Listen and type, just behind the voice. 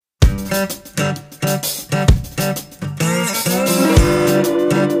Hey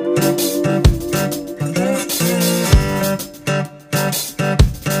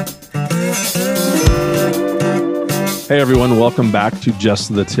everyone, welcome back to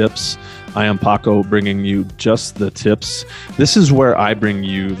Just the Tips. I am Paco, bringing you Just the Tips. This is where I bring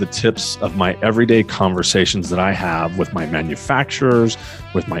you the tips of my everyday conversations that I have with my manufacturers,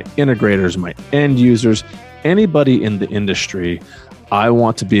 with my integrators, my end users, anybody in the industry. I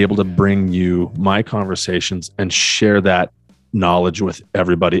want to be able to bring you my conversations and share that knowledge with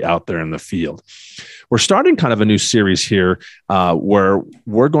everybody out there in the field. We're starting kind of a new series here where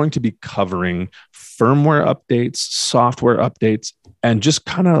we're going to be covering firmware updates, software updates, and just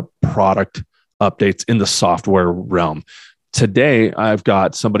kind of product updates in the software realm. Today, I've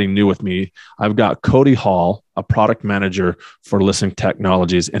got somebody new with me. I've got Cody Hall, a product manager for Listen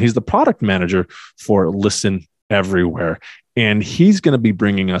Technologies, and he's the product manager for Listen Everywhere. And he's going to be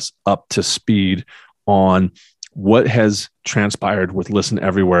bringing us up to speed on what has transpired with Listen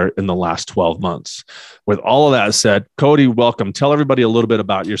Everywhere in the last 12 months. With all of that said, Cody, welcome. Tell everybody a little bit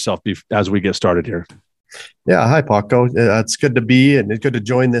about yourself as we get started here. Yeah. Hi, Paco. It's good to be and it's good to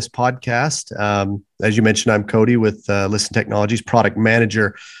join this podcast. As you mentioned, I'm Cody with Listen Technologies, product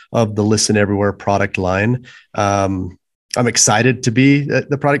manager of the Listen Everywhere product line. I'm excited to be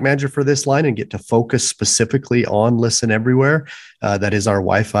the product manager for this line and get to focus specifically on Listen Everywhere. That is our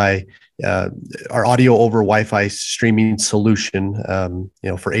Wi-Fi, our audio over Wi-Fi streaming solution,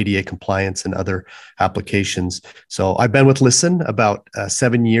 for ADA compliance and other applications. So I've been with Listen about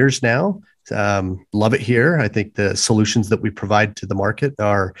 7 years now. Love it here. I think the solutions that we provide to the market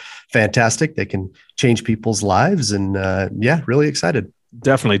are fantastic. They can change people's lives, and really excited.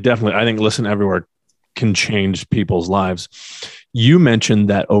 Definitely. I think Listen Everywhere can change people's lives. You mentioned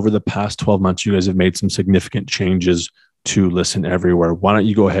that over the past 12 months, you guys have made some significant changes to Listen Everywhere. Why don't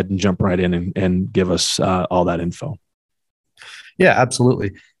you go ahead and jump right in and give us all that info? Yeah,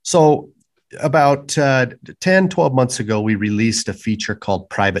 absolutely. So about 10, 12 months ago, we released a feature called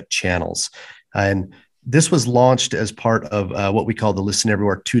Private Channels. And this was launched as part of what we call the Listen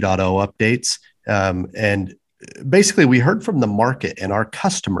Everywhere 2.0 updates. And basically, we heard from the market and our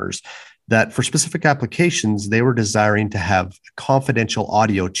customers that for specific applications, they were desiring to have confidential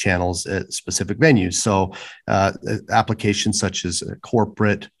audio channels at specific venues. So applications such as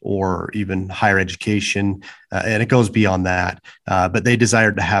corporate or even higher education, and it goes beyond that. But they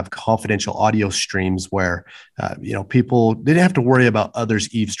desired to have confidential audio streams where, people didn't have to worry about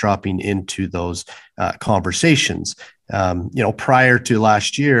others eavesdropping into those conversations. Prior to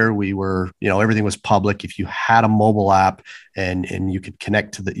last year, we were, everything was public. If you had a mobile app and you could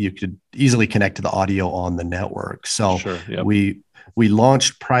you could easily connect to the audio on the network. So Sure, yep. we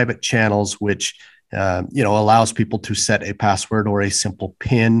launched Private Channels, which, allows people to set a password or a simple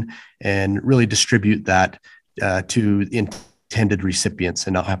PIN and really distribute that to intended recipients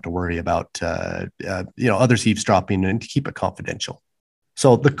and not have to worry about, others eavesdropping and to keep it confidential.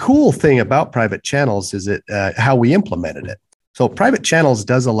 So the cool thing about Private Channels is how we implemented it. So Private Channels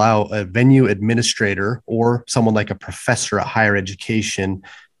does allow a venue administrator or someone like a professor at higher education,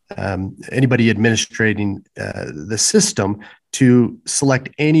 anybody administrating the system, to select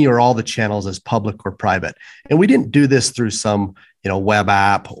any or all the channels as public or private. And we didn't do this through some web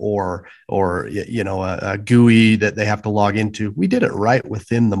app or a GUI that they have to log into. We did it right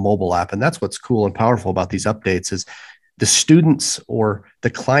within the mobile app. And that's what's cool and powerful about these updates is the students or the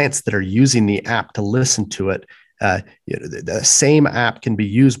clients that are using the app to listen to it, the same app can be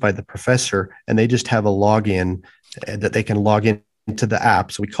used by the professor, and they just have a login that they can log in into the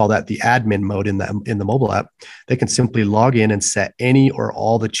app. So we call that the admin mode in the mobile app. They can simply log in and set any or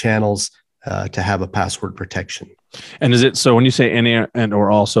all the channels to have a password protection. And is it so when you say any and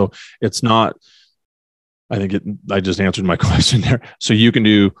or also, it's not? I just answered my question there. So you can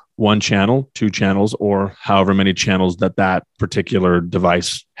do one channel, two channels, or however many channels that particular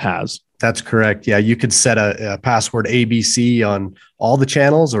device has. That's correct. Yeah, you could set a password ABC on all the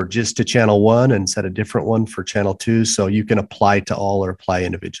channels or just to channel one and set a different one for channel two. So you can apply to all or apply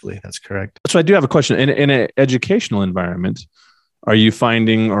individually. That's correct. So I do have a question. In an educational environment, are you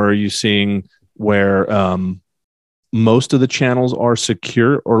finding or are you seeing where most of the channels are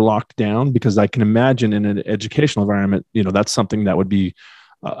secure or locked down? Because I can imagine in an educational environment, that's something that would be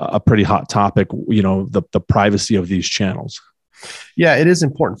a pretty hot topic, the privacy of these channels. Yeah, it is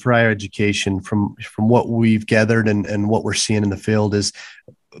important for higher education. From what we've gathered and what we're seeing in the field is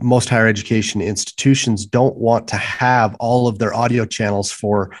most higher education institutions don't want to have all of their audio channels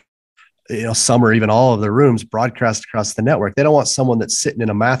for some or even all of their rooms broadcast across the network. They don't want someone that's sitting in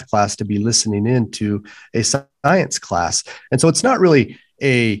a math class to be listening in to a science class. And so it's not really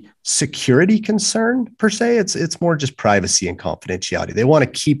a security concern per se. It's more just privacy and confidentiality. They want to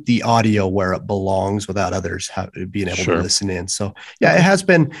keep the audio where it belongs without others being able to listen in. So yeah, it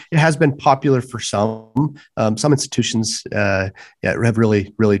has been popular for some. Some institutions have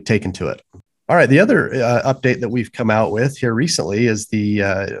really taken to it. All right. The other update that we've come out with here recently is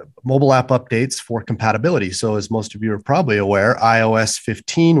the mobile app updates for compatibility. So as most of you are probably aware, iOS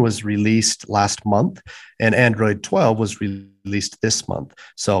 15 was released last month and Android 12 was released this month.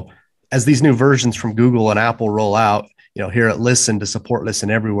 So as these new versions from Google and Apple roll out, here at Listen to support Listen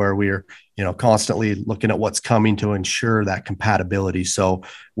Everywhere, we are, constantly looking at what's coming to ensure that compatibility. So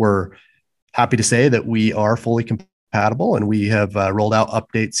we're happy to say that we are fully compatible, and we have rolled out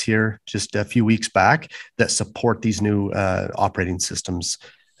updates here just a few weeks back that support these new operating systems.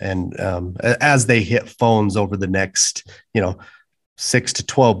 And as they hit phones over the next, 6 to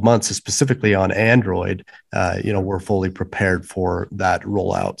 12 months, specifically on Android, we're fully prepared for that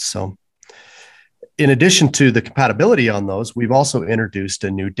rollout. So in addition to the compatibility on those, we've also introduced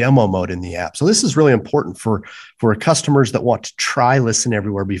a new demo mode in the app. So this is really important for customers that want to try Listen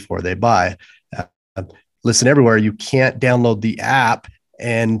Everywhere before they buy. Listen Everywhere, you can't download the app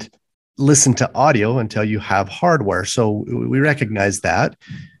and listen to audio until you have hardware. So we recognize that.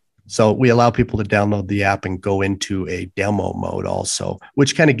 So we allow people to download the app and go into a demo mode also,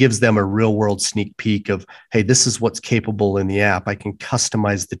 which kind of gives them a real world sneak peek of, hey, this is what's capable in the app. I can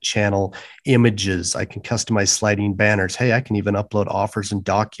customize the channel images. I can customize sliding banners. Hey, I can even upload offers and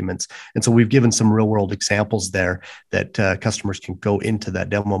documents. And so we've given some real world examples there that customers can go into that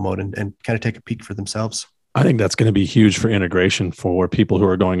demo mode and kind of take a peek for themselves. I think that's going to be huge for integration for people who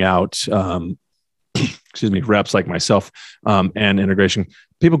are going out, reps like myself, and integration,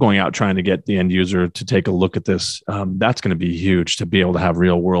 people going out trying to get the end user to take a look at this. That's going to be huge to be able to have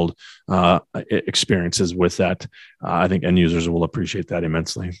real world experiences with that. I think end users will appreciate that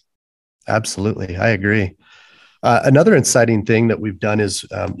immensely. Absolutely. I agree. Another exciting thing that we've done is,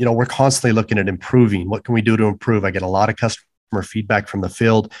 we're constantly looking at improving. What can we do to improve? I get a lot of customer feedback from the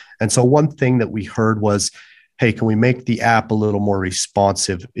field. And so one thing that we heard was, hey, can we make the app a little more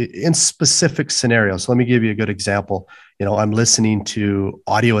responsive in specific scenarios? So let me give you a good example. I'm listening to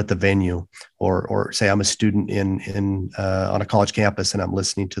audio at the venue, or say I'm a student on a college campus and I'm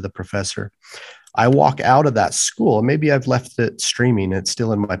listening to the professor. I walk out of that school, and maybe I've left it streaming. It's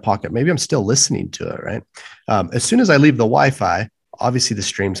still in my pocket. Maybe I'm still listening to it, right? As soon as I leave the Wi-Fi, obviously the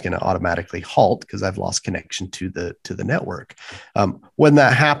stream's going to automatically halt because I've lost connection to the network. When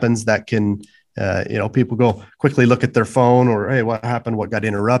that happens, that can people go quickly look at their phone, or, hey, what happened? What got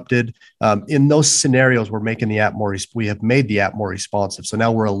interrupted? In those scenarios, we have made the app more responsive. So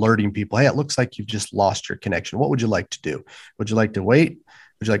now we're alerting people, hey, it looks like you've just lost your connection. What would you like to do? Would you like to wait?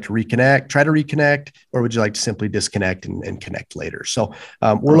 Would you like to try to reconnect, or would you like to simply disconnect and connect later? So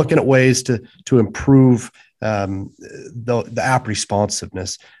we're looking at ways to improve the app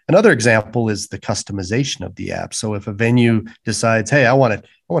responsiveness. Another example is the customization of the app. So if a venue decides, hey, I want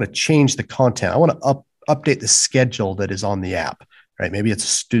to change the content, I want to update the schedule that is on the app, right? Maybe it's a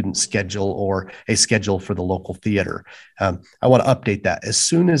student schedule or a schedule for the local theater. I want to update that. As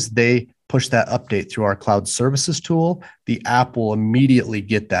soon as they push that update through our cloud services tool, the app will immediately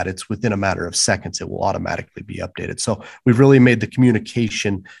get that. It's within a matter of seconds. It will automatically be updated. So we've really made the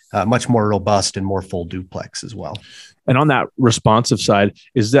communication much more robust and more full duplex as well. And on that responsive side,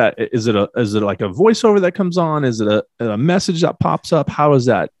 is it like a voiceover that comes on? Is it a message that pops up? How is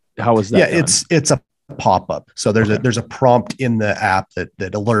that? Yeah, done? It's a pop-up. So there's a prompt in the app that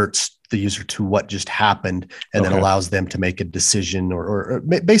alerts the user to what just happened, and then allows them to make a decision, or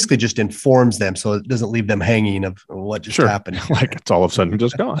basically just informs them, so it doesn't leave them hanging of what just happened. Like it's all of a sudden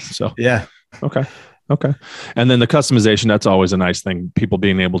just gone. So yeah. Okay. And then the customization, that's always a nice thing. People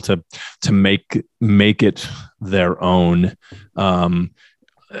being able to make it their own.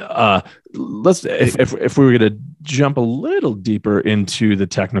 If we were going to jump a little deeper into the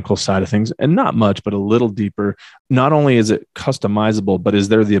technical side of things, and not much, but a little deeper, not only is it customizable, but is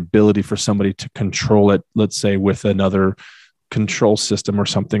there the ability for somebody to control it, let's say with another control system or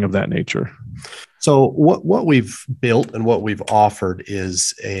something of that nature? So what we've built and what we've offered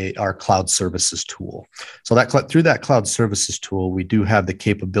is our cloud services tool. So through that cloud services tool, we do have the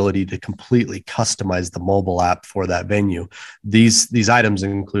capability to completely customize the mobile app for that venue. These items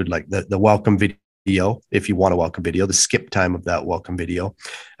include like the welcome video, if you want a welcome video, the skip time of that welcome video,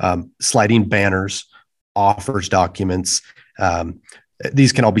 sliding banners, offers documents,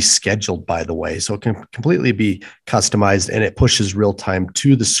 these can all be scheduled, by the way, so it can completely be customized, and it pushes real time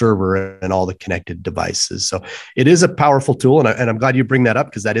to the server and all the connected devices. So it is a powerful tool, and I'm glad you bring that up,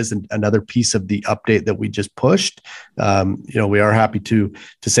 because that is another piece of the update that we just pushed. We are happy to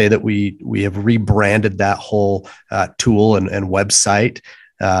say that we have rebranded that whole tool and website.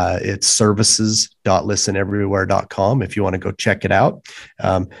 It's services.listeneverywhere.com if you want to go check it out.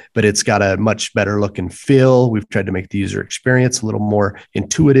 But it's got a much better look and feel. We've tried to make the user experience a little more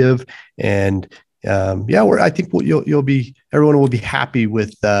intuitive, and I think everyone will be happy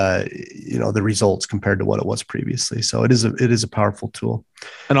with the results compared to what it was previously. So it is a powerful tool.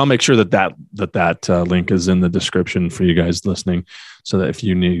 And I'll make sure that link is in the description for you guys listening, so that if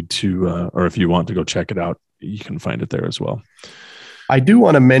you need to or if you want to go check it out, you can find it there as well. I do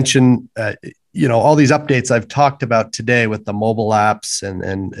want to mention, all these updates I've talked about today with the mobile apps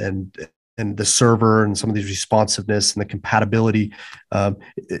and the server and some of these responsiveness and the compatibility.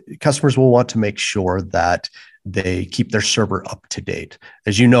 Customers will want to make sure that they keep their server up to date.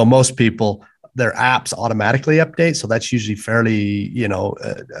 As you know, most people, their apps automatically update, so that's usually fairly, a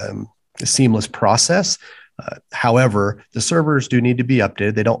seamless process. However, the servers do need to be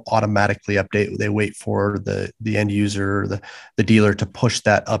updated. They don't automatically update. They wait for the end user, the dealer, to push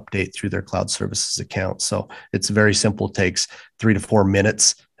that update through their cloud services account. So it's very simple. It takes 3 to 4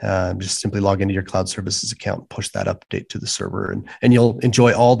 minutes. Just simply log into your cloud services account, push that update to the server, and you'll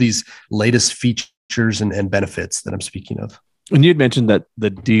enjoy all these latest features and benefits that I'm speaking of. And you'd mentioned that the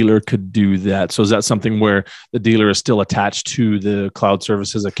dealer could do that. So is that something where the dealer is still attached to the cloud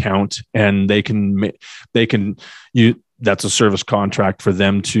services account, and that's a service contract for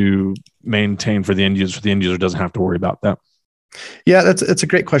them to maintain for the end user? The end user doesn't have to worry about that. Yeah, that's a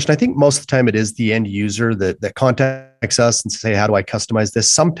great question. I think most of the time it is the end user that contacts us and say, how do I customize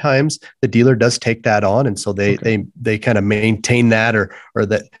this? Sometimes the dealer does take that on, and so they kind of maintain that, or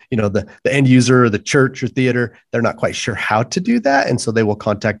that the end user or the church or theater, they're not quite sure how to do that, and so they will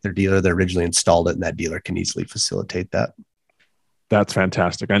contact their dealer that originally installed it, and that dealer can easily facilitate that. That's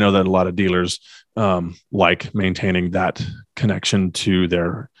fantastic. I know that a lot of dealers like maintaining that connection to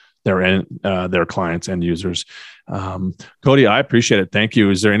their clients and users. Cody, I appreciate it. Thank you.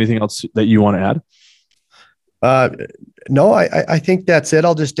 Is there anything else that you want to add? No, I think that's it.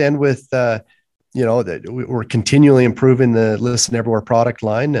 I'll just end with, that we're continually improving the Listen Everywhere product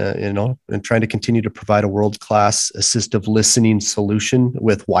line, and trying to continue to provide a world-class assistive listening solution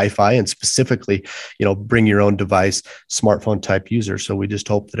with Wi-Fi, and specifically, bring your own device, smartphone type user. So we just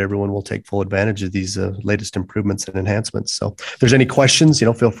hope that everyone will take full advantage of these latest improvements and enhancements. So if there's any questions,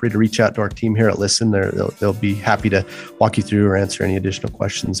 feel free to reach out to our team here at Listen. They'll be happy to walk you through or answer any additional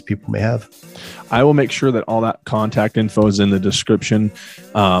questions people may have. I will make sure that all that contact info is in the description.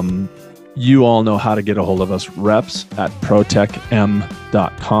 You all know how to get a hold of us,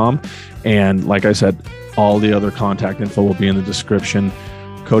 reps@protechm.com. And like I said, all the other contact info will be in the description.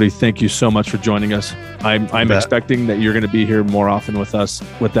 Cody, thank you so much for joining us. I'm expecting that you're going to be here more often with us.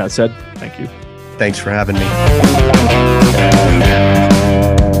 With that said, thank you. Thanks for having me.